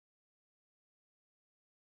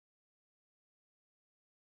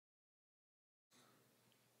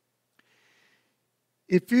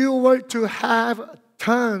If you were to have a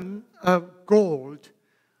ton of gold,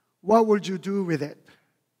 what would you do with it?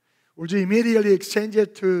 Would you immediately exchange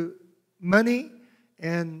it to money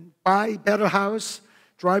and buy a better house,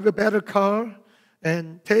 drive a better car,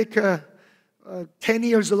 and take a 10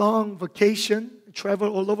 years long vacation,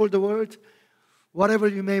 travel all over the world? Whatever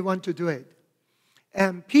you may want to do it.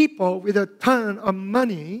 And people with a ton of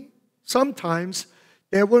money, sometimes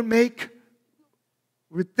they will make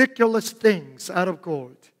ridiculous things out of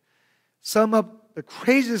gold. Some of the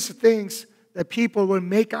craziest things that people will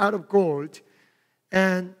make out of gold.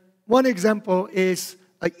 And one example is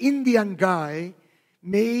an Indian guy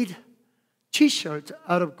made T-shirts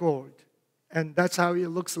out of gold. And that's how it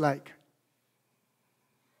looks like.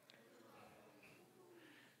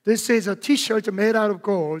 This is a T-shirt made out of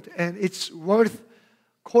gold, and it's worth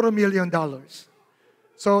 $250,000.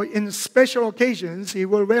 So in special occasions, he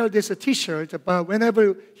will wear this T-shirt, but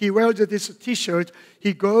whenever he wears this T-shirt,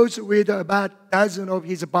 he goes with about a dozen of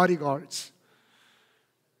his bodyguards.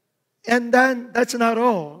 And then that's not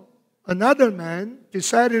all. Another man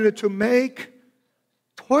decided to make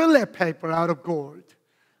toilet paper out of gold.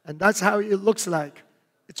 And that's how it looks like.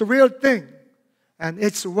 It's a real thing. And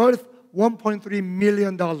it's worth $1.3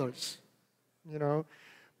 million. You know,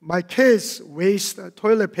 my kids waste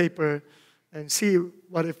toilet paper and see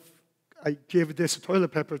what if I give this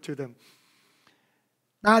toilet paper to them.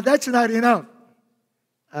 Now, that's not enough.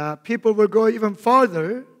 People will go even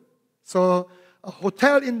farther. So, a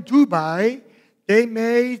hotel in Dubai, they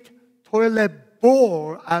made toilet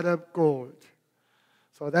bowl out of gold.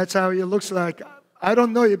 So, that's how it looks like. I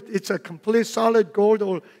don't know if it's a complete solid gold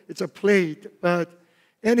or it's a plate, but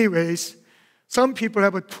anyways, some people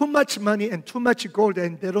have too much money and too much gold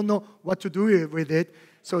and they don't know what to do with it.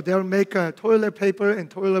 So they'll make a toilet paper and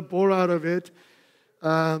toilet bowl out of it.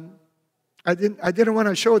 I didn't want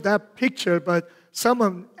to show that picture, but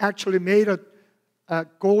someone actually made a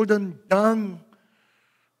golden dung.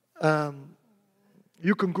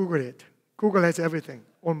 You can Google it. Google has everything,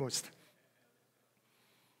 almost.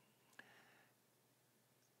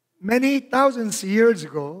 Many thousands of years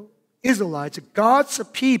ago, Israelites, God's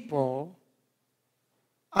people,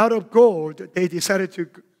 out of gold, they decided to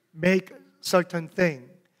make certain thing,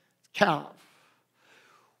 calf.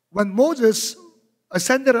 When Moses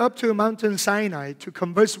ascended up to Mountain Sinai to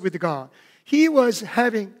converse with God, he was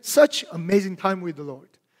having such amazing time with the Lord.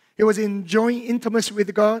 He was enjoying intimacy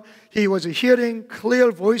with God. He was hearing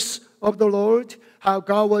clear voice of the Lord, how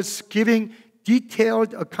God was giving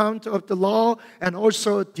detailed account of the law and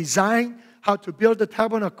also design how to build the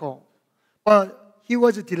tabernacle. But he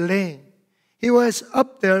was delaying. He was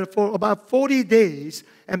up there for about 40 days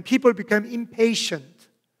and people became impatient.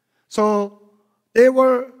 So they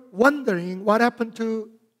were wondering what happened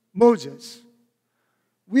to Moses.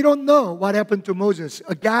 We don't know what happened to Moses,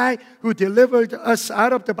 a guy who delivered us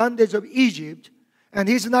out of the bondage of Egypt, and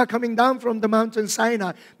he's not coming down from the mountain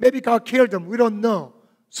Sinai. Maybe God killed him. We don't know.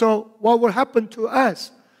 So what will happen to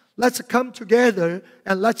us? Let's come together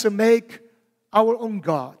and let's make our own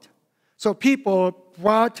God. So people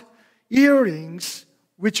brought earrings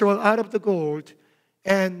which were out of the gold,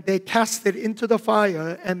 and they cast it into the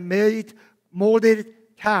fire and made molded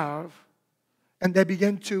calf, and they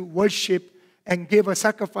began to worship and give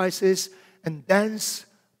sacrifices and dance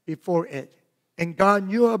before it. And God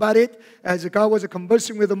knew about it as God was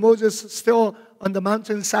conversing with Moses still on the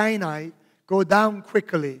mountain Sinai. Go down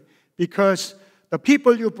quickly, because the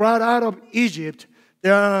people you brought out of Egypt, they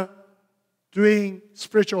are doing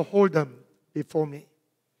spiritual whoredom before me.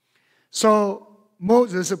 So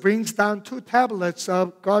Moses brings down 2 tablets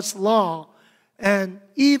of God's law, and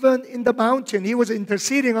even in the mountain, he was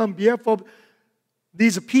interceding on behalf of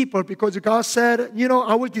these people, because God said,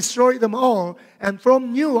 I will destroy them all, and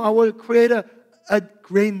from you I will create a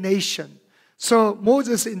great nation. So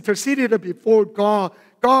Moses interceded before God.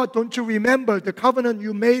 God, don't you remember the covenant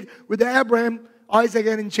you made with Abraham, Isaac,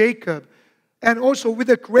 and Jacob? And also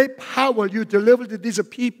with a great power you delivered these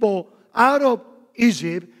people out of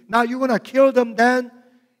Egypt. Now you're going to kill them, then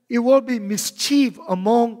it will be mischief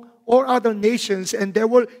among all other nations, and they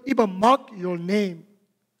will even mock your name.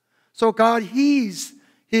 So God hears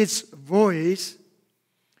his voice,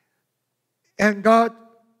 and God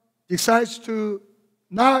decides to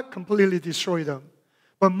not completely destroy them.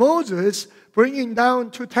 But Moses, bringing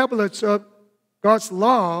down 2 tablets of God's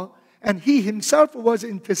law, and he himself was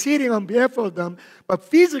interceding on behalf of them. But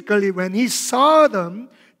physically, when he saw them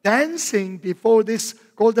dancing before this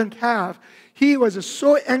golden calf, he was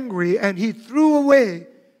so angry, and he threw away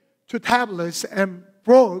 2 tablets and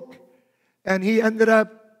broke, and he ended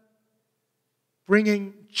up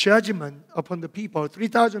bringing judgment upon the people.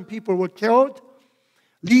 3,000 people were killed,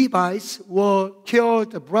 Levites will kill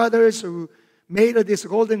the brothers who made this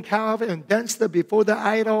golden calf and danced before the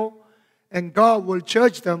idol, and God will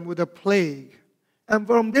judge them with a plague. And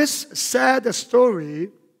from this sad story,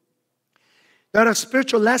 there are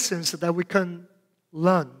spiritual lessons that we can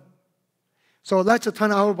learn. So let's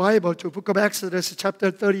turn our Bible to book of Exodus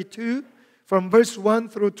chapter 32 from verse 1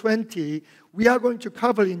 through 20. We are going to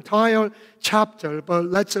cover the entire chapter, but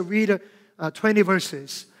let's read 20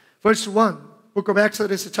 verses. Verse 1, book of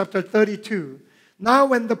Exodus chapter 32. Now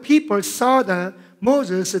when the people saw that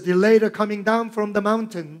Moses delayed coming down from the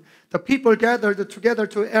mountain, the people gathered together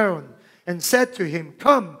to Aaron and said to him,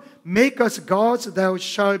 "Come, make us gods that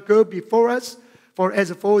shall go before us. For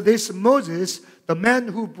as for this Moses, the man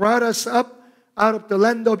who brought us up out of the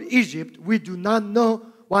land of Egypt, we do not know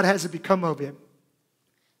what has become of him."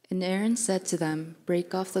 And Aaron said to them,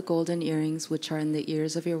 "Break off the golden earrings which are in the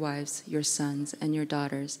ears of your wives, your sons, and your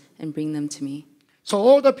daughters, and bring them to me." So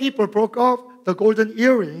all the people broke off the golden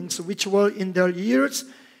earrings which were in their ears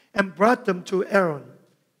and brought them to Aaron.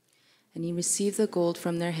 And he received the gold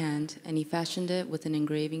from their hand, and he fashioned it with an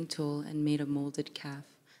engraving tool and made a molded calf.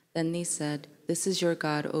 Then they said, "This is your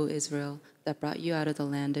God, O Israel, that brought you out of the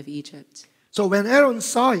land of Egypt." So when Aaron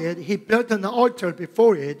saw it, he built an altar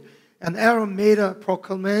before it, and Aaron made a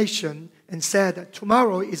proclamation and said,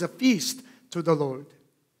 "Tomorrow is a feast to the Lord."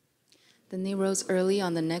 Then they rose early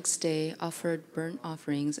on the next day, offered burnt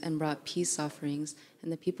offerings, and brought peace offerings,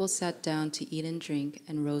 and the people sat down to eat and drink,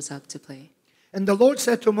 and rose up to play. And the Lord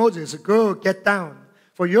said to Moses, "Go, get down,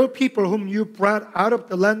 for your people whom you brought out of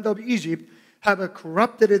the land of Egypt have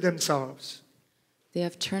corrupted themselves. They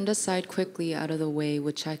have turned aside quickly out of the way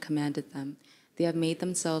which I commanded them. They have made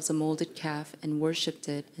themselves a molded calf and worshipped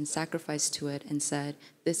it and sacrificed to it and said,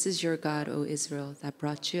 'This is your God, O Israel, that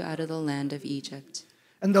brought you out of the land of Egypt.'"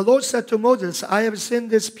 And the Lord said to Moses, "I have seen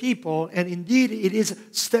this people, and indeed it is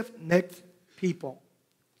stiff-necked people.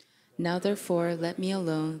 Now therefore let me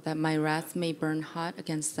alone, that my wrath may burn hot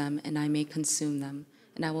against them, and I may consume them,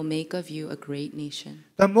 and I will make of you a great nation."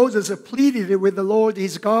 Then Moses pleaded with the Lord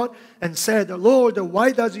his God and said, "Lord,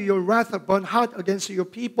 why does your wrath burn hot against your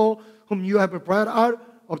people whom you have brought out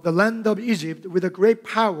of the land of Egypt with a great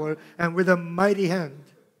power and with a mighty hand?"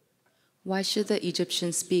 Why should the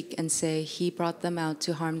Egyptians speak and say, "He brought them out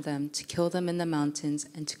to harm them, to kill them in the mountains,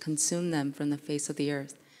 and to consume them from the face of the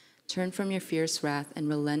earth"? Turn from your fierce wrath and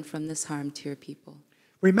relent from this harm to your people.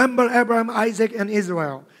 Remember Abraham, Isaac, and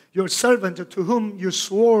Israel, your servant, to whom you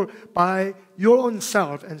swore by your own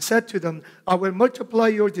self and said to them, "I will multiply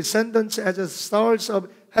your descendants as the stars of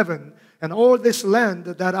heaven, and all this land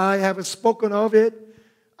that I have spoken of it,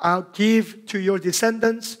 I'll give to your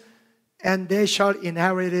descendants, and they shall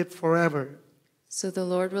inherit it forever." So the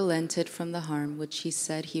Lord relented from the harm which he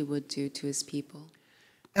said he would do to his people.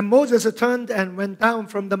 And Moses turned and went down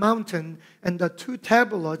from the mountain, and the 2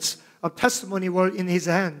 tablets of testimony were in his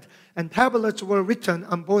hand. And tablets were written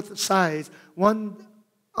on both sides, one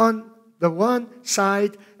on the one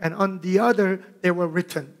side, and on the other they were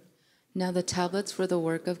written. Now the tablets were the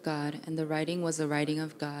work of God, and the writing was the writing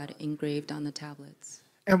of God engraved on the tablets.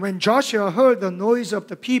 And when Joshua heard the noise of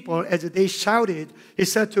the people as they shouted, he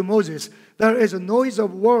said to Moses, "There is a noise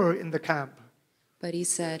of war in the camp." But he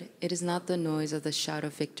said, "It is not the noise of the shout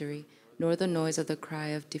of victory, nor the noise of the cry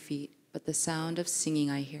of defeat, but the sound of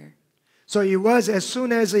singing I hear." So it was as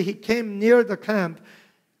soon as he came near the camp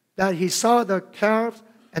that he saw the calf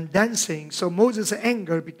and dancing. So Moses'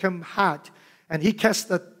 anger became hot, and he cast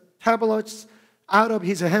the tablets out of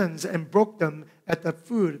his hands and broke them at the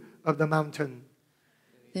foot of the mountain.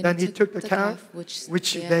 Then he took the calf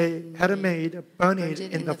which they had made, burned it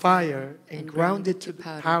in the fire, and ground it to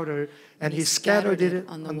powder, and he scattered it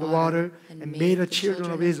on the water and made the children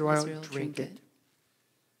of Israel drink it.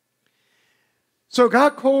 So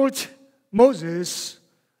God called Moses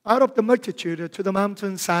out of the multitude to the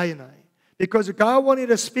mountain Sinai because God wanted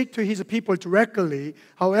to speak to his people directly.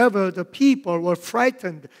 However, the people were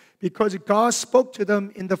frightened because God spoke to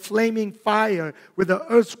them in the flaming fire with the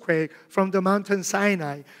earthquake from the mountain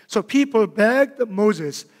Sinai. So people begged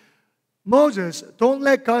Moses, "Moses, don't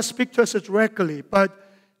let God speak to us directly, but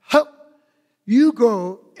you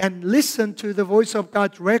go and listen to the voice of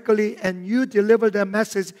God directly, and you deliver the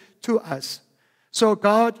message to us." So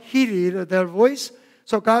God heeded their voice.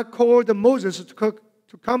 So God called Moses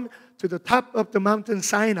to come to the top of the mountain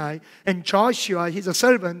Sinai, and Joshua, his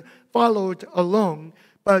servant, followed along.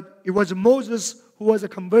 But it was Moses who was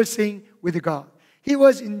conversing with God. He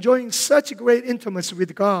was enjoying such great intimacy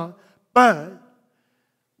with God. But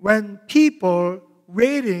when people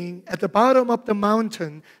waiting at the bottom of the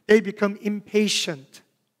mountain, they become impatient.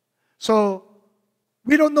 So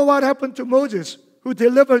we don't know what happened to Moses. who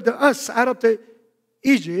delivered us out of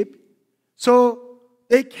Egypt. So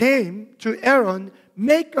they came to Aaron,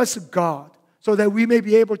 make us God, so that we may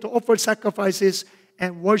be able to offer sacrifices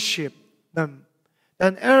and worship them.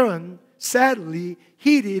 Then Aaron sadly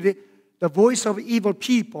heeded the voice of evil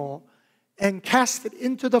people and cast it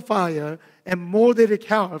into the fire, and molded a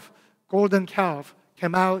calf, golden calf,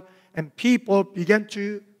 came out, and people began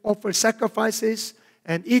to offer sacrifices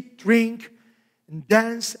and eat, drink, and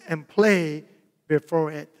dance and play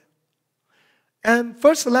before it. And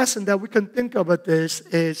first lesson that we can think about this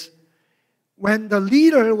is when the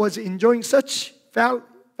leader was enjoying such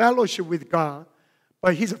fellowship with God,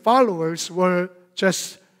 but his followers were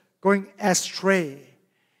just going astray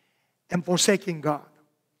and forsaking God.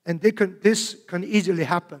 And this can easily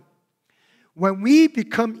happen. When we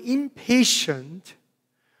become impatient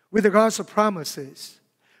with God's promises,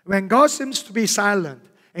 when God seems to be silent,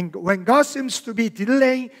 and when God seems to be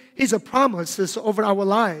delaying His promises over our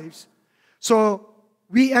lives, so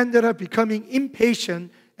we ended up becoming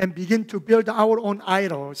impatient and begin to build our own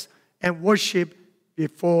idols and worship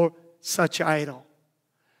before such idol.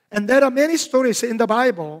 And there are many stories in the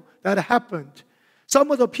Bible that happened. Some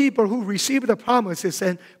of the people who received the promises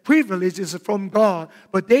and privileges from God,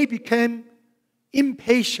 but they became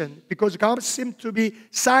impatient because God seemed to be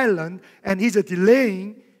silent and He's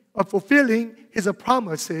delaying of fulfilling His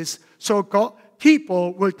promises. So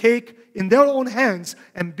people will take in their own hands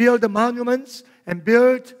and build the monuments and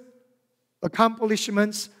build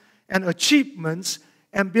accomplishments and achievements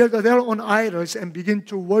and build their own idols and begin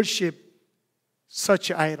to worship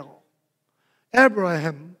such idol.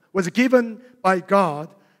 Abraham was given by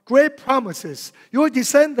God great promises. Your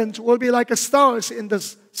descendants will be like stars in the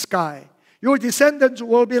sky. Your descendants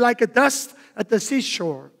will be like dust at the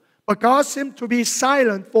seashore. But God seemed to be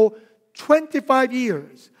silent for 25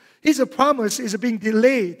 years. His promise is being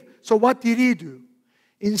delayed. So what did he do?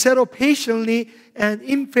 Instead of patiently and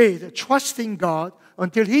in faith trusting God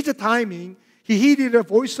until His timing, he heeded the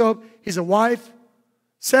voice of his wife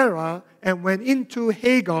Sarah and went into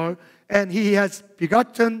Hagar, and he has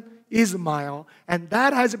begotten Ishmael. And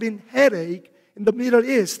that has been headache in the Middle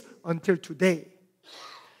East until today.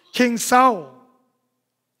 King Saul,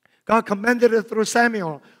 God commanded it through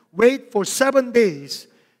Samuel, wait for 7 days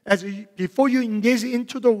before you engage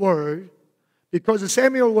into the word, because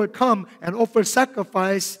Samuel will come and offer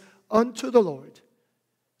sacrifice unto the Lord.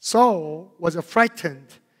 Saul was frightened,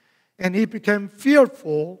 and he became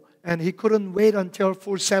fearful, and he couldn't wait until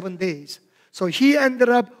for 7 days. So he ended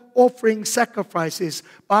up offering sacrifices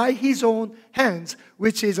by his own hands,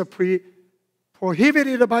 which is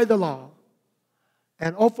prohibited by the law,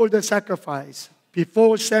 and offered the sacrifice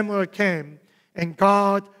before Samuel came, and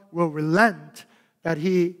God will relent that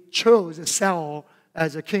He chose Saul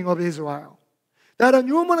as a king of Israel. There are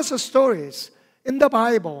numerous stories in the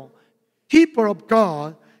Bible, people of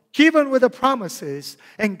God given with the promises,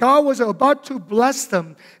 and God was about to bless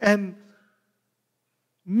them and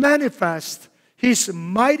manifest His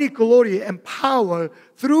mighty glory and power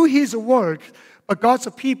through His work. But God's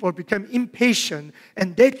people became impatient,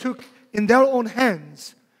 and they took in their own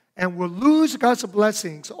hands and will lose God's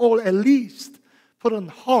blessings, or at least put on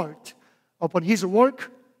heart upon His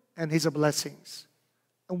work and His blessings.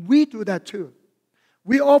 And we do that too.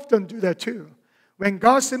 We often do that too. When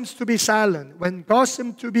God seems to be silent, when God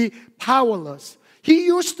seems to be powerless, He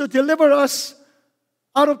used to deliver us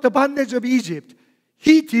out of the bondage of Egypt.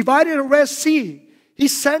 He divided the Red Sea. He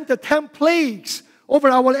sent the 10 plagues over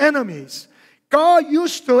our enemies. God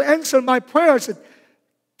used to answer my prayers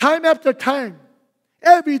time after time.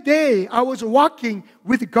 Every day I was walking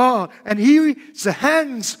with God, and His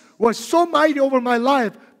hands were so mighty over my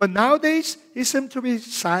life. But nowadays, He seems to be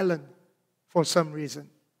silent for some reason.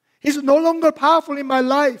 He's no longer powerful in my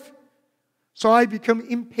life. So I become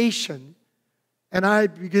impatient, and I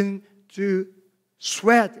begin to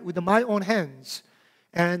sweat with my own hands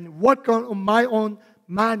and work on my own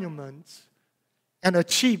monuments and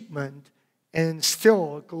achievement and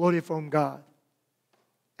steal glory from God.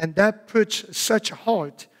 And that puts such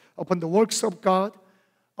heart upon the works of God,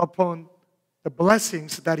 upon the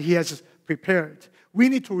blessings that He has prepared. We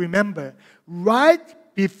need to remember,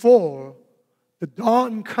 right before the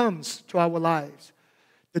dawn comes to our lives,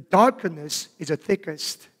 the darkness is the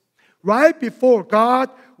thickest. Right before God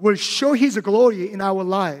will show His glory in our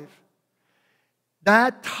life,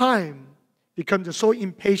 that time becomes so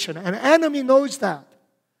impatient. And the enemy knows that.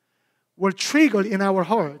 Will trigger in our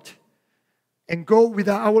heart and go with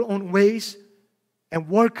our own ways and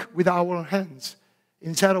work with our hands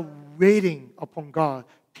instead of waiting upon God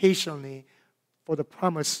patiently for the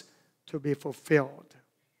promise to be fulfilled.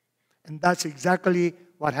 And that's exactly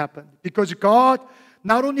what happened. Because God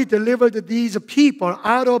not only delivered these people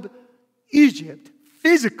out of Egypt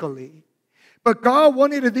physically, but God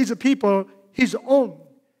wanted these people His own.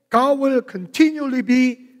 God will continually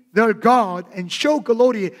be their God and show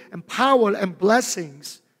glory and power and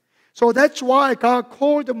blessings. So that's why God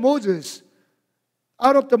called Moses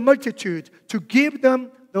out of the multitude to give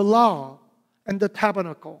them the law and the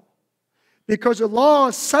tabernacle. Because the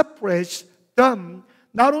law separates them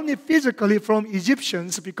not only physically from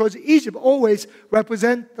Egyptians, because Egypt always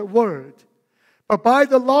represents the world, but by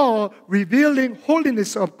the law revealing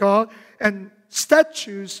holiness of God and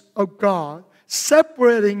statutes of God,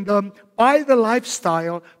 separating them by the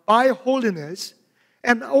lifestyle, by holiness.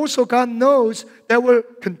 And also God knows they will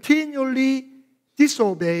continually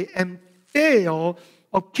disobey and fail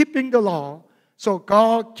of keeping the law. So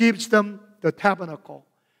God gives them the tabernacle.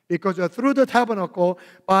 Because through the tabernacle,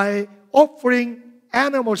 by offering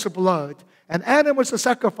animals' blood and animals'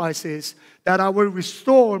 sacrifices, that I will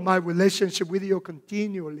restore my relationship with you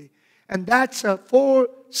continually. And that's a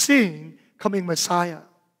foreseeing coming Messiah.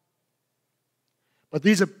 But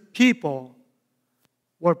these people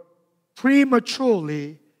were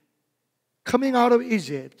prematurely coming out of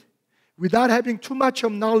Egypt without having too much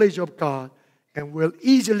of knowledge of God, and will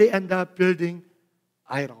easily end up building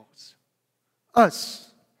idols.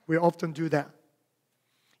 Us, we often do that.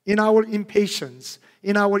 In our impatience,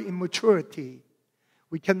 in our immaturity,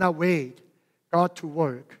 we cannot wait God to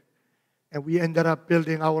work, and we ended up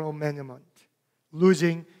building our own monument,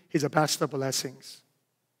 losing His best blessings.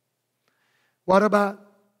 What about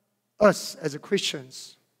us as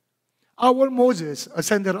Christians? Our Moses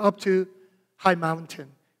ascended up to high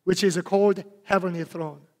mountain, which is called heavenly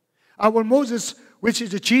throne. Our Moses, which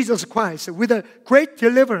is Jesus Christ, with a great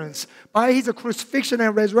deliverance by His crucifixion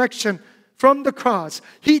and resurrection from the cross,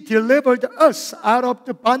 He delivered us out of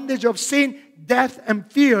the bondage of sin, death,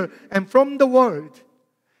 and fear, and from the world.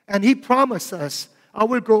 And He promised us, I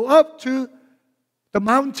will go up to the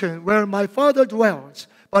mountain where my Father dwells,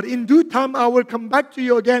 but in due time I will come back to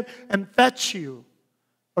you again and fetch you.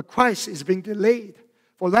 But Christ is being delayed.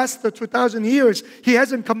 For last 2,000 years, He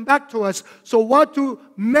hasn't come back to us. So what do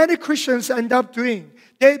many Christians end up doing?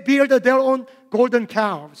 They build their own golden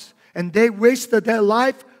calves, and they waste their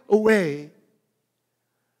life away,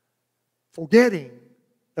 forgetting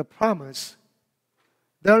the promise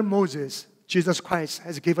their Moses, Jesus Christ,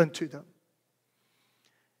 has given to them.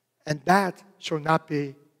 And that should not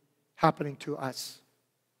be happening to us.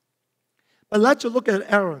 But let's look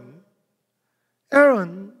at Aaron.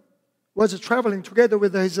 Aaron was traveling together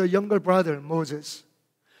with his younger brother, Moses.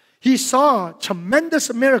 He saw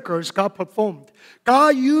tremendous miracles God performed.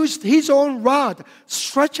 God used His own rod.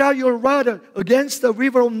 Stretch out your rod against the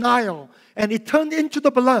river of Nile, and it turned into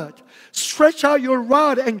the blood. Stretch out your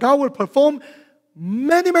rod, and God will perform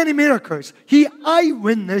many, many miracles. He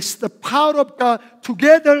eyewitnessed the power of God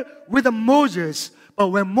together with Moses. But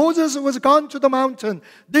when Moses was gone to the mountain,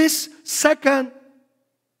 this second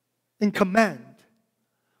in command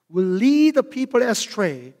will lead the people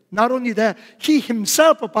astray. Not only that, He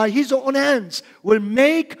Himself, by His own hands, will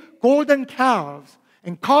make golden calves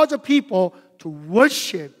and cause the people to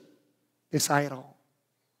worship this idol.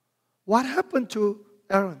 What happened to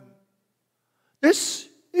Aaron? This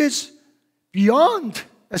is beyond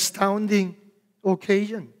astounding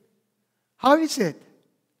occasion. How is it?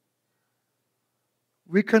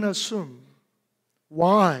 We can assume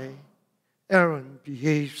why Aaron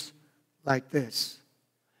behaves like this.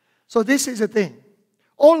 So this is the thing.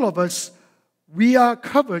 All of us, we are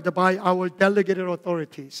covered by our delegated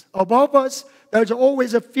authorities. Above us, there's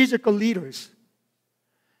always a physical leaders.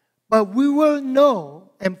 But we will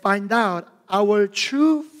know and find out our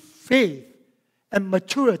true faith and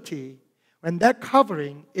maturity when that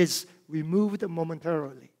covering is removed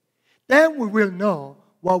momentarily. Then we will know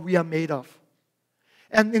what we are made of.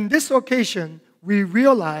 And in this occasion, we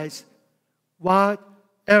realize what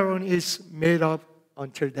Aaron is made of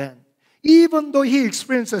until then. Even though he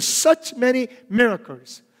experienced such many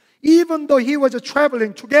miracles, even though he was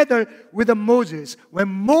traveling together with Moses, when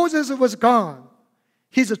Moses was gone,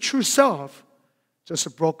 his true self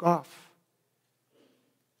just broke off.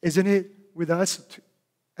 Isn't it with us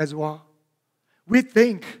as well? We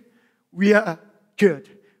think we are good.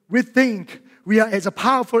 We think we are as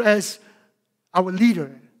powerful as our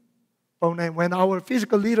leader. But when our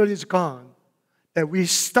physical leader is gone, that we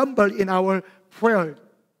stumble in our prayer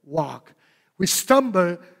walk. We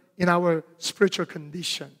stumble in our spiritual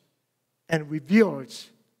condition, and reveals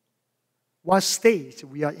what stage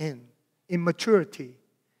we are in, immaturity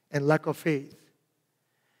and lack of faith.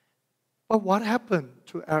 But what happened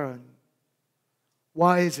to Aaron?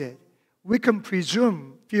 Why is it? we can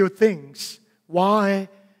presume few things why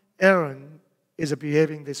Aaron is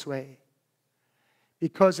behaving this way.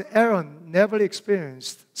 Because Aaron never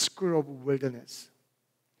experienced school of wilderness.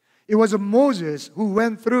 It was Moses who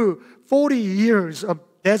went through 40 years of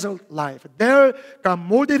desert life. There, God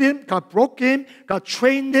molded him, God broke him, God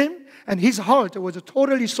trained him, and his heart was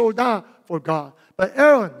totally sold out for God. But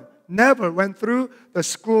Aaron never went through the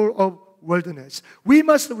school of wilderness. We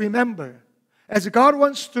must remember, as God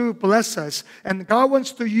wants to bless us and God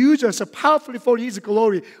wants to use us powerfully for His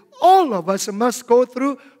glory, all of us must go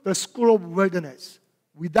through the school of wilderness.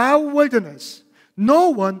 Without wilderness, no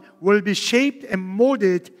one will be shaped and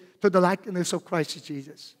molded to the likeness of Christ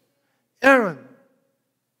Jesus. Aaron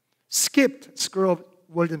skipped school of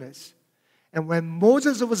wilderness. And when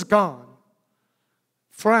Moses was gone,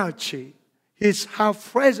 fragile, how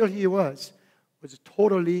fragile he was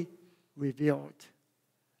totally revealed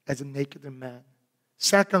as a naked man.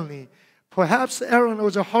 Secondly, perhaps Aaron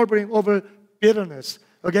was harboring over bitterness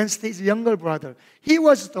against his younger brother. He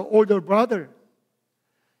was the older brother.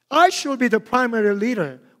 I should be the primary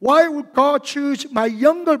leader. Why would God choose my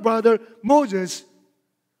younger brother, Moses,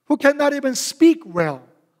 who cannot even speak well?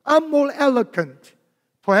 I'm more eloquent.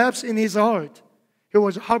 Perhaps in his heart, he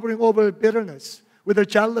was harboring over bitterness with a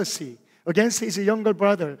jealousy against his younger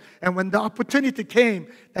brother. And when the opportunity came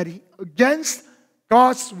that against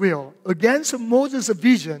God's will, against Moses'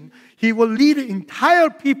 vision, he will lead the entire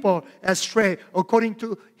people astray according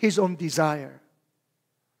to his own desire.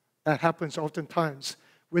 That happens oftentimes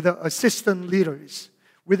with the assistant leaders,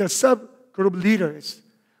 with the subgroup leaders,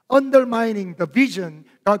 undermining the vision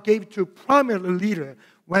God gave to primary leader.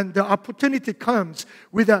 When the opportunity comes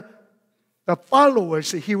with the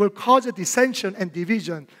followers, he will cause a dissension and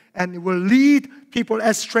division and will lead people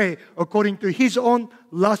astray according to his own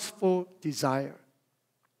lustful desire.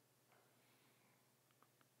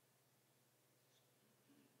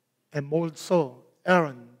 And more so,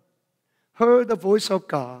 Aaron heard the voice of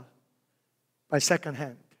God by second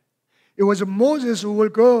hand. It was Moses who will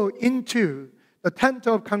go into the tent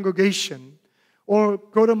of congregation or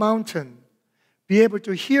go to mountain, be able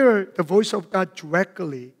to hear the voice of God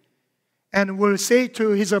directly, and will say to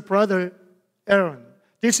his brother Aaron,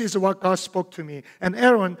 this is what God spoke to me. And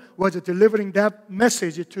Aaron was delivering that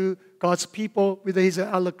message to God's people with his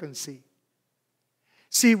eloquency.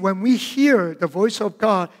 See, when we hear the voice of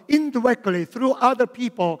God indirectly through other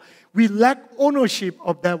people, we lack ownership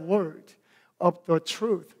of that word, of the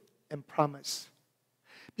truth and promise.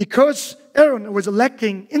 Because Aaron was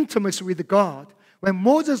lacking intimacy with God, when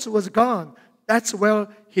Moses was gone, that's where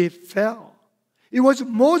he fell. It was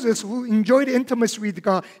Moses who enjoyed intimacy with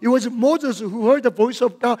God. It was Moses who heard the voice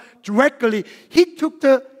of God directly. He took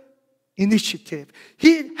the initiative.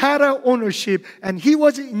 He had an ownership, and he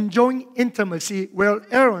was enjoying intimacy where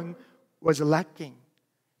Aaron was lacking.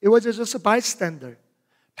 It was just a bystander,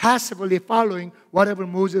 passively following whatever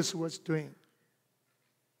Moses was doing.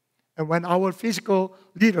 And when our physical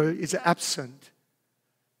leader is absent,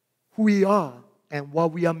 who we are and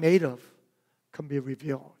what we are made of can be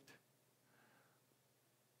revealed.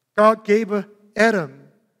 God gave Adam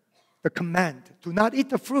the command, do not eat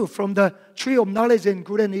the fruit from the tree of knowledge and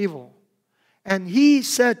good and evil. And he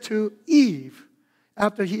said to Eve,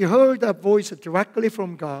 after he heard that voice directly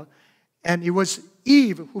from God, and it was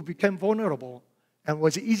Eve who became vulnerable and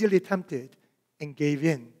was easily tempted and gave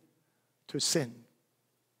in to sin.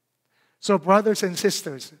 So brothers and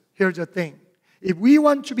sisters, here's the thing. If we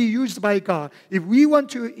want to be used by God, if we want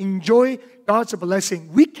to enjoy God's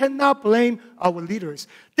blessing, we cannot blame our leaders.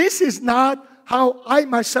 This is not how I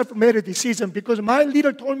myself made a decision because my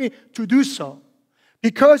leader told me to do so.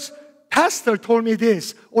 Because pastor told me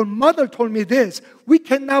this or mother told me this. We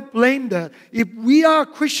cannot blame that. If we are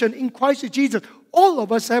Christian in Christ Jesus, all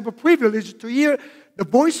of us have a privilege to hear the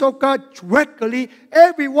voice of God directly.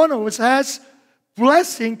 Every one of us has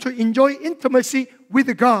blessing to enjoy intimacy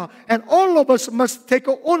with God. And all of us must take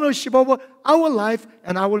ownership over our life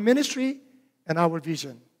and our ministry and our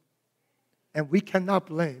vision. And we cannot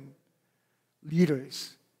blame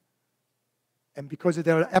leaders. And because of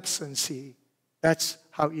their absence, that's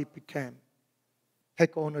how it became.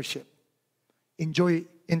 Take ownership. Enjoy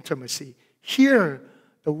intimacy. Hear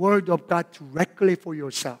the word of God directly for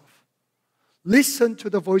yourself. Listen to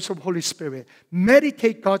the voice of Holy Spirit.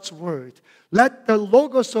 Meditate God's word. Let the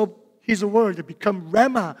logos of His word become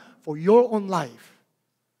rhema for your own life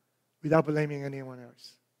without blaming anyone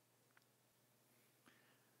else.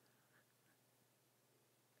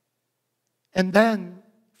 And then,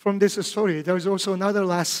 from this story, there is also another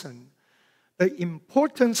lesson. The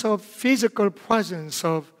importance of physical presence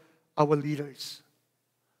of our leaders.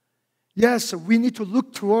 Yes, we need to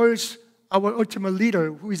look towards our ultimate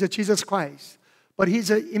leader, who is Jesus Christ. But He's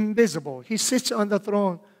invisible. He sits on the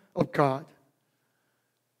throne of God.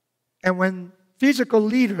 And when physical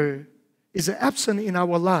leader is absent in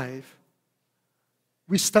our life,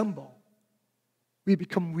 we stumble. We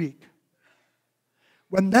become weak.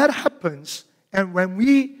 When that happens, and when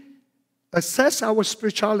we assess our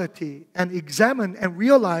spirituality and examine and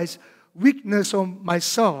realize weakness of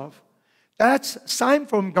myself, that's a sign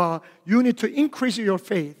from God. You need to increase your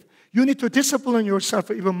faith. You need to discipline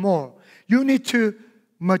yourself even more. You need to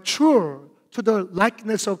mature to the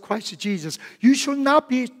likeness of Christ Jesus. You should not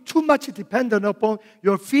be too much dependent upon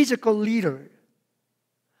your physical leader.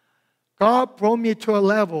 God brought me to a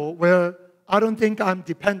level where I don't think I'm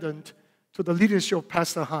dependent to the leadership of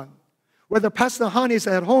Pastor Han. Whether Pastor Han is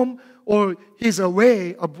at home or he's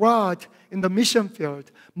away abroad in the mission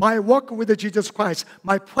field, my walk with Jesus Christ,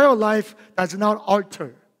 my prayer life does not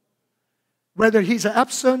alter, whether he's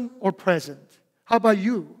absent or present. How about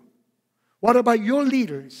you? What about your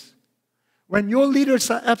leaders? When your leaders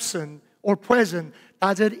are absent or present,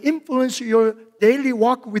 does it influence your daily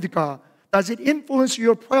walk with God? Does it influence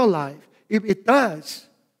your prayer life? If it does,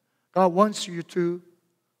 God wants you to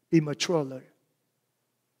be mature.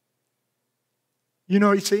 You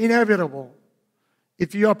know, it's inevitable.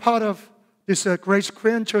 If you are part of this Grace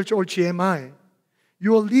Korean Church or GMI,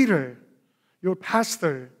 your leader, your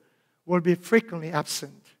pastor, will be frequently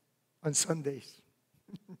absent on Sundays.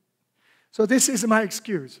 So this is my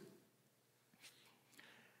excuse.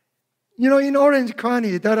 You know, in Orange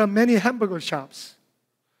County, there are many hamburger shops.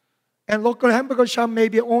 And local hamburger shop may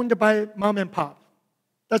be owned by mom and pop.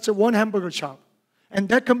 That's one hamburger shop. And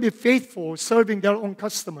that can be faithful, serving their own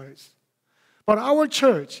customers. But our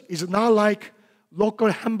church is not like local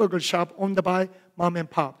hamburger shop owned by mom and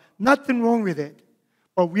pop. Nothing wrong with it.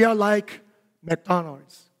 But we are like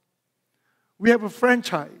McDonald's. We have a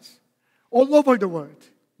franchise all over the world.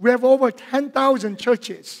 We have over 10,000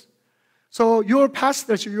 churches. So your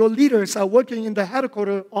pastors, your leaders are working in the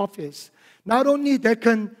headquarters office. Not only they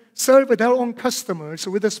can serve their own customers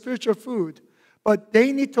with the spiritual food, but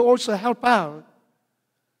they need to also help out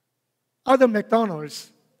other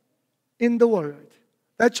McDonald's in the world.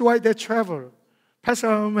 That's why they travel. Pastor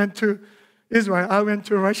Aaron went to Israel. I went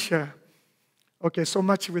to Russia. Okay, so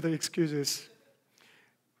much with the excuses.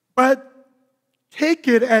 But take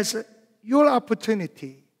it as your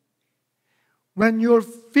opportunity. When your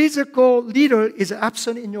physical leader is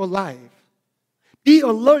absent in your life, be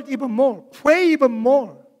alert even more. Pray even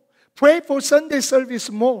more. Pray for Sunday service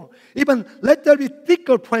more. Even let there be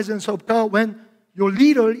thicker presence of God when your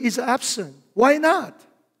leader is absent. Why not?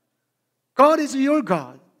 God is your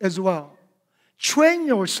God as well. Train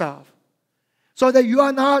yourself so that you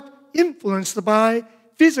are not influenced by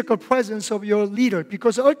physical presence of your leader,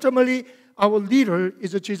 because ultimately our leader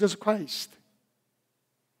is Jesus Christ.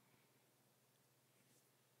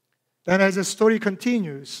 Then as the story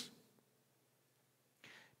continues,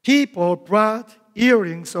 people brought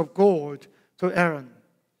earrings of gold to Aaron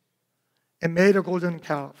and made a golden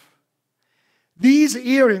calf. These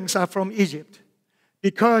earrings are from Egypt,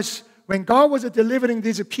 because when God was delivering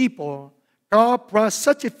these people, God brought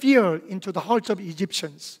such a fear into the hearts of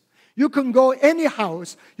Egyptians. You can go any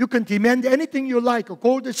house, you can demand anything you like,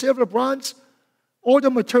 gold, silver, bronze, all the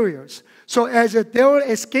materials. So as they were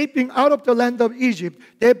escaping out of the land of Egypt,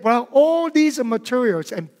 they brought all these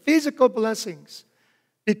materials and physical blessings.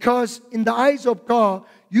 Because in the eyes of God,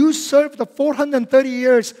 you served the 430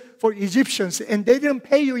 years for Egyptians and they didn't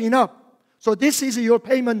pay you enough. So this is your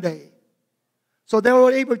payment day. So they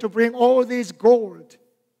were able to bring all this gold.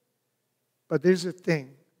 But there's a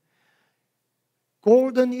thing.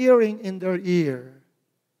 Golden earring in their ear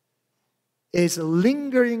is a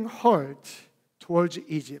lingering heart towards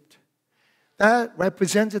Egypt. That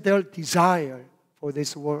represents their desire for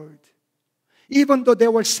this world. Even though they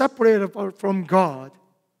were separated from God,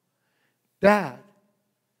 that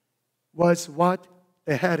was what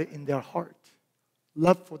they had in their heart.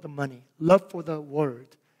 Love for the money, love for the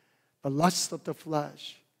world, the lust of the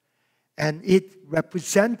flesh. And it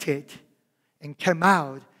represented and came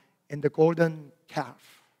out in the golden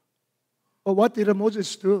calf. But what did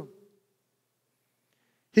Moses do?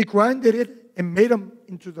 He grinded it and made them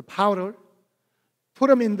into the powder, put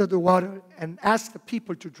them into the water, and asked the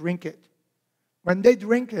people to drink it. When they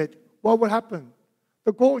drink it, what will happen?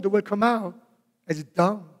 The gold will come out as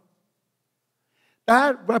dung.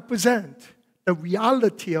 That represents the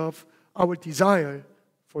reality of our desire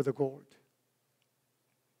for the gold.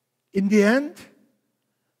 In the end,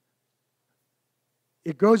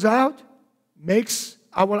 it goes out, makes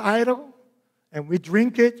our idol, and we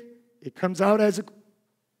drink it, it comes out as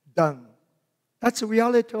dung. That's the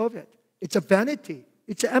reality of it. It's a vanity.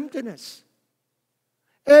 It's emptiness.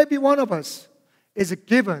 Every one of us is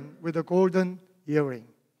given with a golden earring.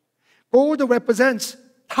 Gold represents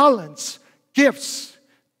talents, gifts,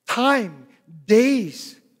 time,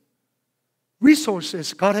 days,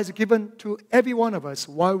 resources God has given to every one of us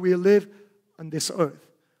while we live on this earth.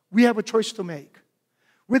 We have a choice to make.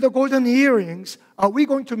 With the golden earrings, are we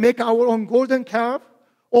going to make our own golden calf,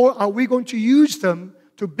 or are we going to use them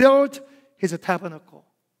to build His tabernacle?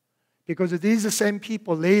 Because these are the same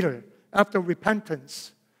people later, after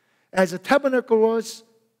repentance, as the tabernacle was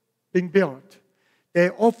being built, they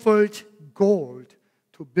offered gold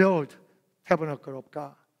to build tabernacle of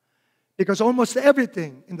God. Because almost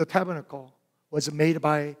everything in the tabernacle was made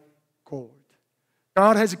by gold.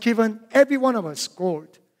 God has given every one of us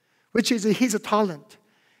gold, which is His talent.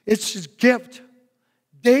 It's His gift.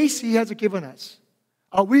 Days He has given us.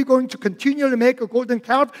 Are we going to continually make a golden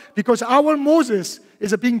calf because our Moses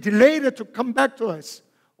is being delayed to come back to us?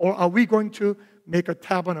 Or are we going to make a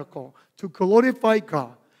tabernacle to glorify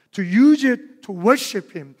God, to use it to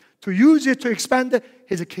worship Him, to use it to expand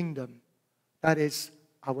His kingdom? That is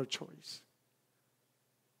our choice.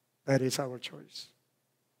 That is our choice.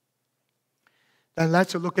 Then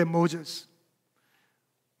let's look at Moses.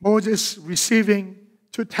 Moses receiving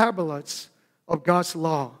 2 tablets of God's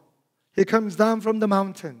law. He comes down from the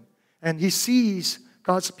mountain and he sees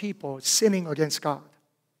God's people sinning against God.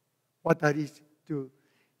 What does he do?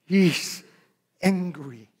 He's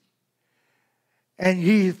angry. And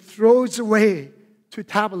he throws away 2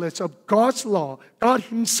 tablets of God's law. God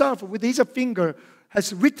Himself, with His finger,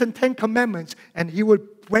 has written 10 commandments, and He will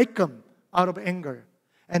break them out of anger.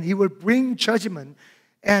 And He will bring judgment.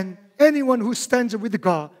 And anyone who stands with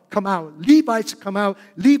God come out. Levites come out.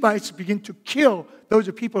 Levites begin to kill those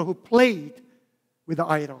people who played with the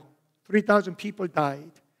idol. 3,000 people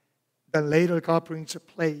died. Then later God brings a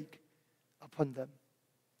plague upon them.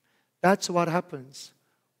 That's what happens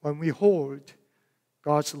when we hold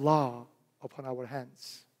God's law upon our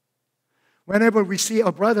hands. Whenever we see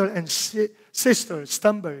a brother and sister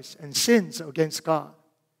stumbles and sins against God,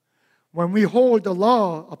 when we hold the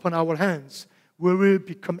law upon our hands, we will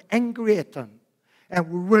become angry at them, and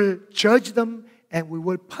we will judge them, and we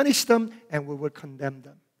will punish them, and we will condemn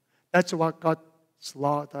them. That's what God's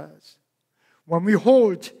law does. When we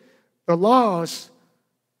hold the laws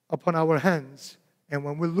upon our hands, and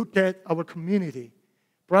when we look at our community,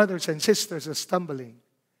 brothers and sisters are stumbling,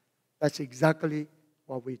 that's exactly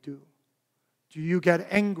what we do. Do you get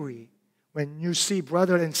angry when you see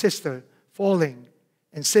brother and sister falling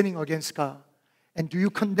and sinning against God? And do you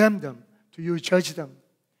condemn them? Do you judge them?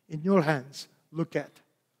 In your hands, look at.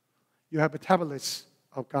 You have the tablets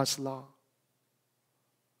of God's law.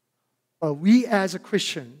 But we as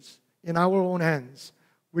Christians, in our own hands,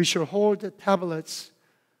 we should hold the tablets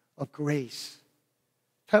of grace,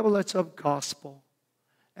 tablets of gospel.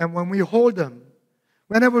 And when we hold them,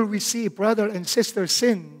 whenever we see brother and sister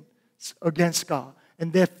sin against God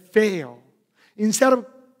and they fail, instead of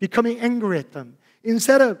becoming angry at them,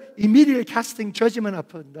 instead of immediately casting judgment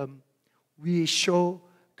upon them, we show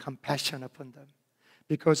compassion upon them.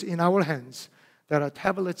 Because in our hands, there are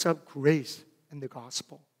tablets of grace in the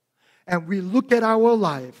gospel. And we look at our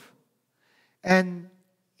life, and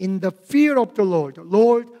in the fear of the Lord,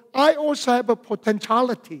 Lord, I also have a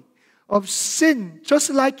potentiality of sin just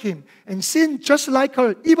like Him and sin just like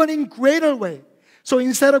her, even in greater way. So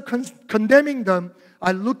instead of condemning them,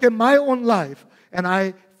 I look at my own life and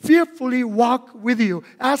I fearfully walk with you,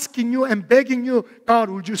 asking you and begging you, God,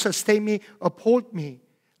 would you sustain me, uphold me,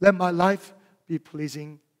 let my life be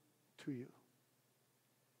pleasing to you.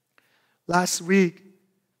 Last week,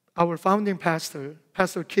 our founding pastor,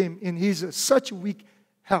 Pastor Kim, in his such weak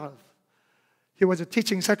health, he was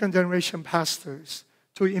teaching second-generation pastors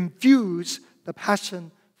to infuse the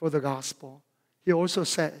passion for the gospel. He also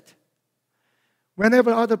said,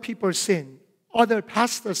 whenever other people sin, other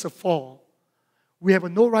pastors fall, we have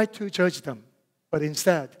no right to judge them. But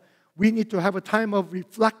instead, we need to have a time of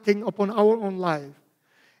reflecting upon our own life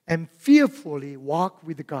and fearfully walk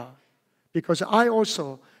with God. Because I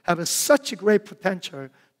also have such a great potential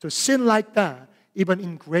to sin like that, even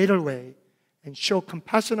in greater way, and show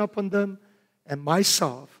compassion upon them, and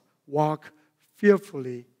myself walk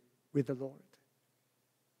fearfully with the Lord.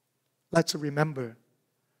 Let's remember,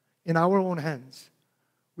 in our own hands,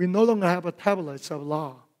 we no longer have a tablets of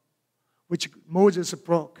law, which Moses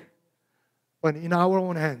broke. But in our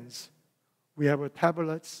own hands, we have a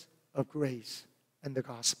tablets of grace and the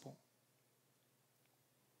gospel.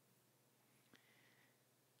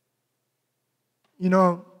 You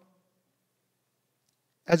know,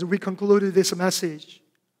 as we concluded this message,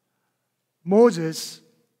 Moses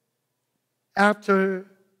after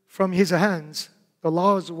from his hands the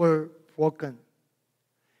laws were broken,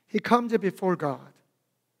 he comes before God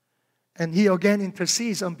and he again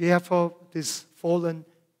intercedes on behalf of this fallen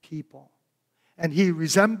people. And he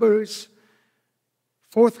resembles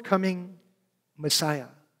forthcoming Messiah,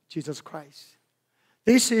 Jesus Christ.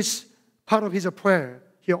 This is part of his prayer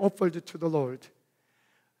he offered to the Lord.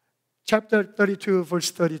 Chapter 32,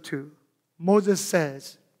 verse 32, Moses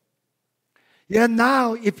says, "Yet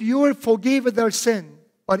now, if you will forgive their sin,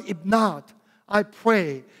 but if not, I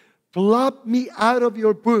pray, blot me out of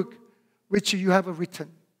your book which you have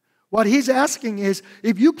written." What he's asking is,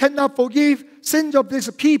 if you cannot forgive sins of these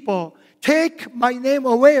people, take my name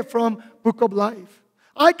away from book of life.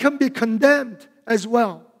 I can be condemned as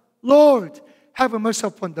well. Lord, have mercy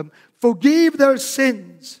upon them. Forgive their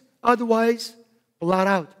sins. Otherwise, blot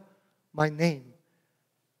out my name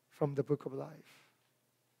from the book of life.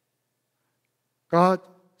 God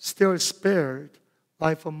still spared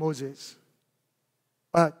life of Moses.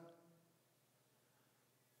 But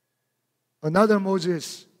another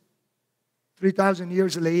Moses, 3,000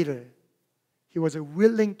 years later, he was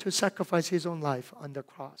willing to sacrifice his own life on the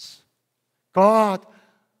cross. God,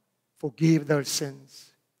 forgive their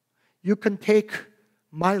sins. You can take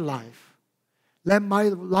my life. Let my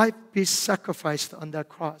life be sacrificed on that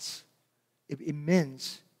cross. If it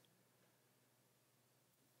means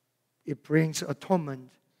it brings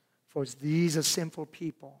atonement for these sinful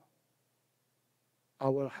people, I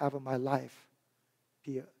will have my life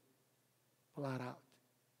be blotted out.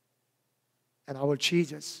 And our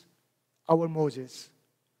Jesus, our Moses,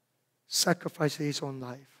 sacrificed his own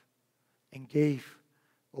life and gave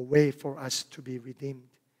a way for us to be redeemed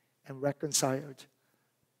and reconciled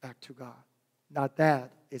back to God. Now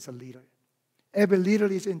that is a leader. Every leader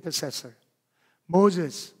is intercessor.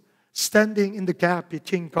 Moses, standing in the gap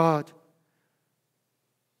between God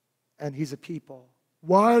and his people,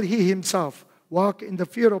 while he himself walked in the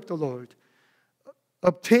fear of the Lord,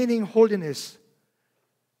 obtaining holiness,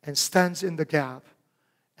 and stands in the gap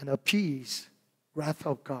and appease wrath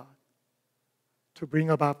of God to bring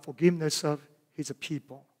about forgiveness of his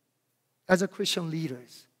people. As a Christian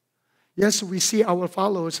leaders, yes, we see our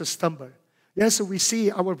followers stumble. Yes, we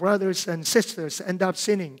see our brothers and sisters end up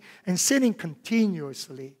sinning and sinning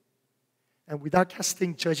continuously. And without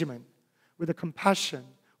casting judgment, with a compassion,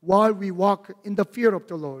 while we walk in the fear of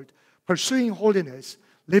the Lord, pursuing holiness,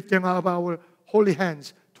 lifting up our holy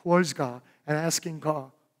hands towards God and asking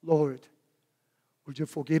God, Lord, would you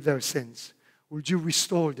forgive their sins? Would you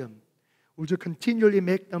restore them? Would you continually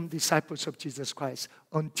make them disciples of Jesus Christ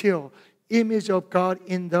until image of God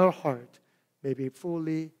in their heart may be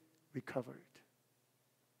fully recovered?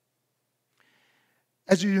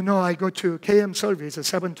 As you know, I go to KM service at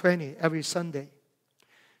 7:20 every Sunday.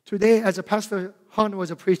 Today, as Pastor Han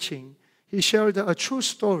was preaching, he shared a true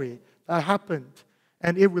story that happened,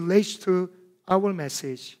 and it relates to our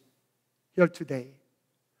message here today.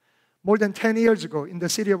 More than 10 years ago, in the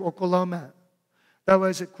city of Oklahoma, there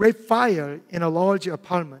was a great fire in a large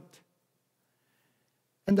apartment.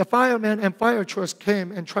 And the firemen and fire trucks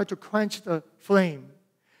came and tried to quench the flame.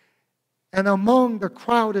 And among the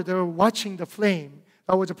crowd that were watching the flame,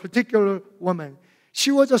 there was a particular woman.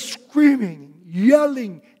 She was screaming,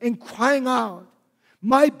 yelling, and crying out,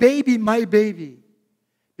 my baby,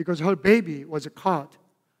 because her baby was caught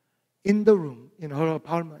in the room in her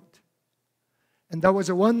apartment. And there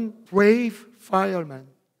was one brave fireman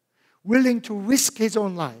willing to risk his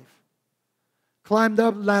own life, climbed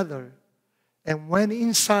up ladder, and went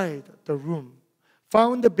inside the room,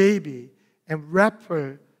 found the baby, and wrapped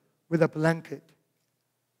her with a blanket.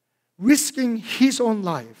 Risking his own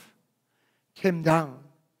life, came down.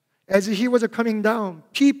 As he was coming down,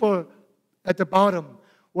 people at the bottom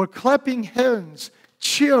were clapping hands,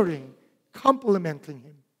 cheering, complimenting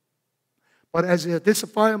him. But as this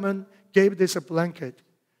fireman gave this blanket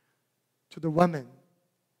to the woman,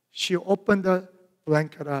 she opened the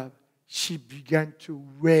blanket up. She began to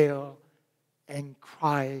wail and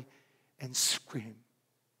cry and scream.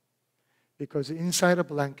 Because inside the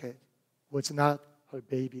blanket was not her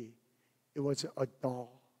baby. It was a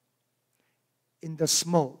doll. In the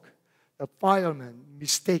smoke, the fireman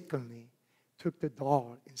mistakenly took the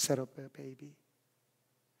doll instead of the baby,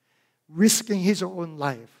 risking his own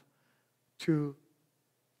life to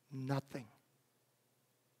nothing.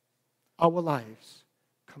 Our lives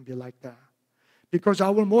can be like that. Because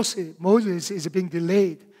our Moses is being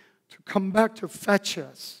delayed to come back to fetch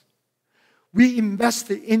us. We invest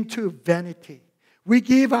into vanity. We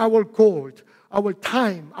give our gold, our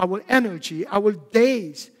time, our energy, our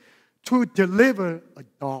days to deliver a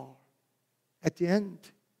doll. At the end,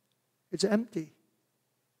 it's empty.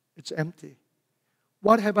 It's empty.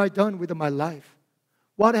 What have I done with my life?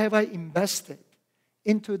 What have I invested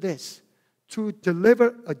into this to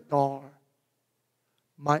deliver a dollar?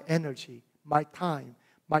 My energy, my time,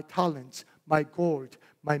 my talents, my gold,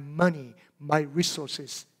 my money, my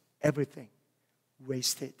resources, everything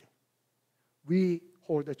wasted. We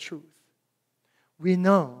hold the truth. We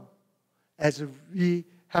know as we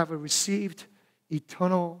have received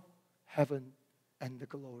eternal heaven and the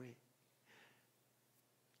glory.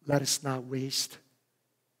 Let us not waste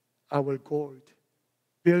our gold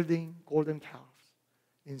building golden calves.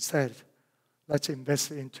 Instead, let's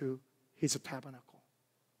invest into His tabernacle.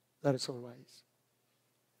 Let us all rise.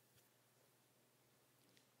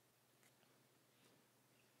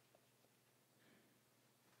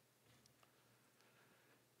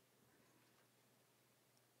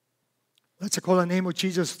 Let's call the name of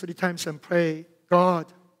Jesus 3 times and pray,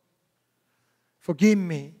 God, forgive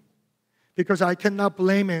me, because I cannot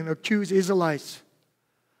blame and accuse Israelites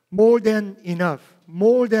more than enough,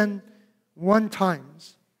 more than one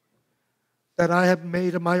times that I have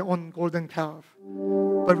made my own golden calf.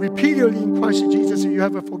 But repeatedly in Christ Jesus, you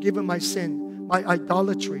have forgiven my sin, my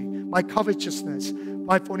idolatry, my covetousness,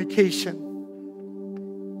 my fornication,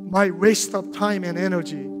 my waste of time and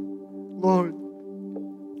energy. Lord,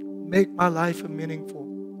 make my life meaningful.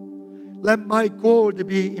 Let my gold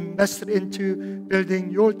be invested into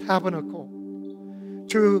building your tabernacle,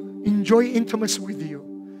 to enjoy intimacy with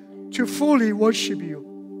you, to fully worship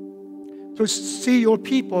you, to see your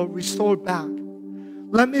people restored back.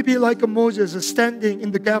 Let me be like Moses, standing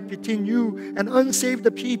in the gap between you and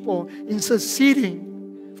unsaved people,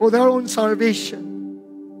 interceding for their own salvation.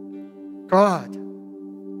 God,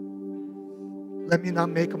 let me not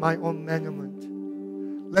make my own monument.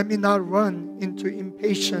 Let me not run into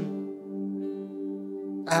impatient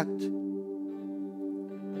act,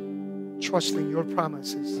 trusting your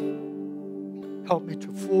promises. Help me to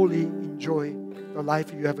fully enjoy the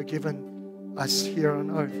life you have given us here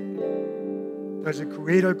on earth. There's a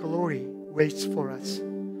greater glory waits for us.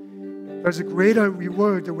 There's a greater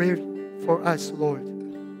reward wait for us, Lord.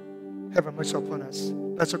 Have mercy upon us.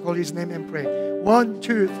 Let's call His name and pray. 1,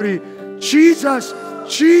 2, 3. Jesus,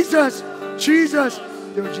 Jesus, Jesus.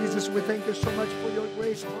 Dear Jesus, we thank you so much for your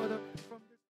grace, Father.